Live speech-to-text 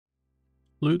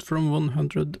Loot from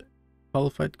 100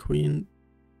 Kalphite Queen.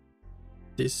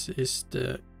 This is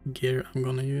the gear I'm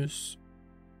gonna use,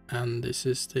 and this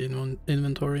is the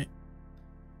inventory.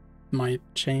 Might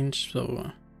change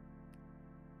so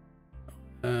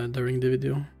during the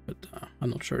video, but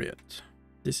I'm not sure yet.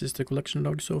 This is the collection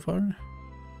log so far.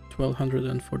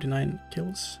 1249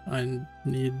 kills. I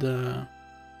need a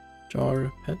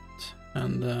jar pet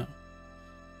and a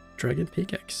dragon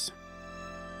pickaxe.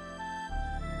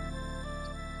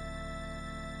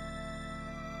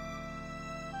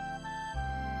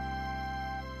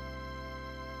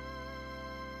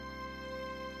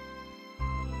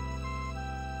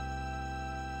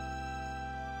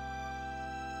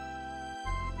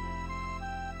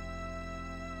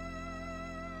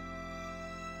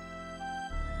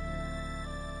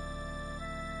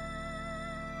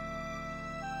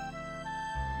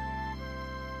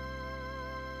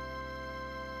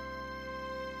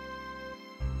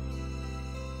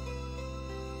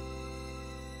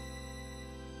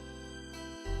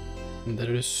 And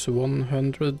there is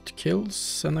 100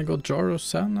 kills, and I got Jar of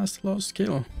Sand as the last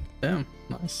kill. Damn,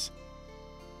 nice.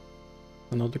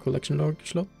 Another collection log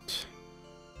slot.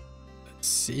 Let's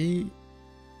see.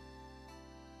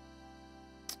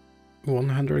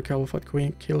 100 Kalphite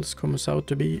Queen kills comes out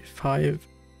to be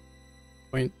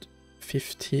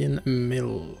 5.15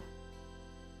 mil.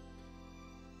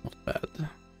 Not bad.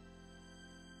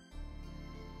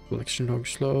 Collection log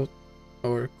slot,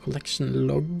 or collection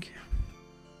log.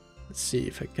 Let's see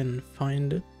if I can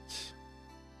find it.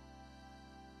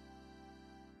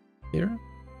 Here.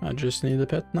 I just need a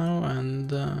pet now and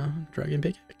dragon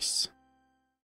pickaxe.